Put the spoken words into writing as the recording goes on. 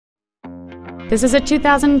This is a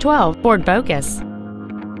 2012 Ford Focus.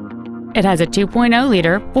 It has a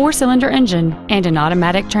 2.0-liter four-cylinder engine and an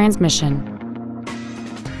automatic transmission.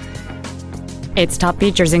 Its top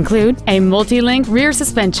features include a multi-link rear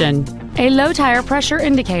suspension, a low tire pressure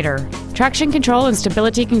indicator, traction control and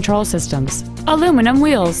stability control systems, aluminum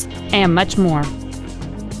wheels, and much more.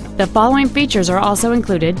 The following features are also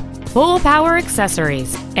included: full power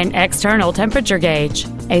accessories, an external temperature gauge,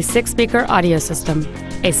 a 6-speaker audio system,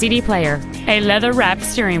 a CD player, a leather-wrapped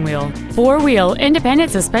steering wheel, 4-wheel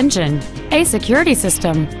independent suspension, a security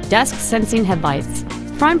system, dusk-sensing headlights,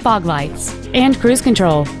 front fog lights, and cruise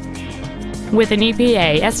control. With an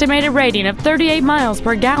EPA estimated rating of 38 miles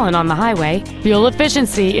per gallon on the highway, fuel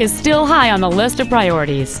efficiency is still high on the list of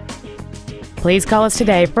priorities. Please call us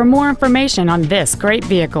today for more information on this great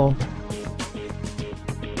vehicle.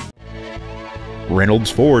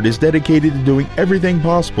 Reynolds Ford is dedicated to doing everything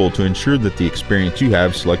possible to ensure that the experience you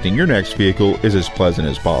have selecting your next vehicle is as pleasant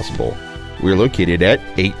as possible. We're located at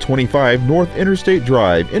 825 North Interstate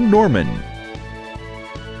Drive in Norman.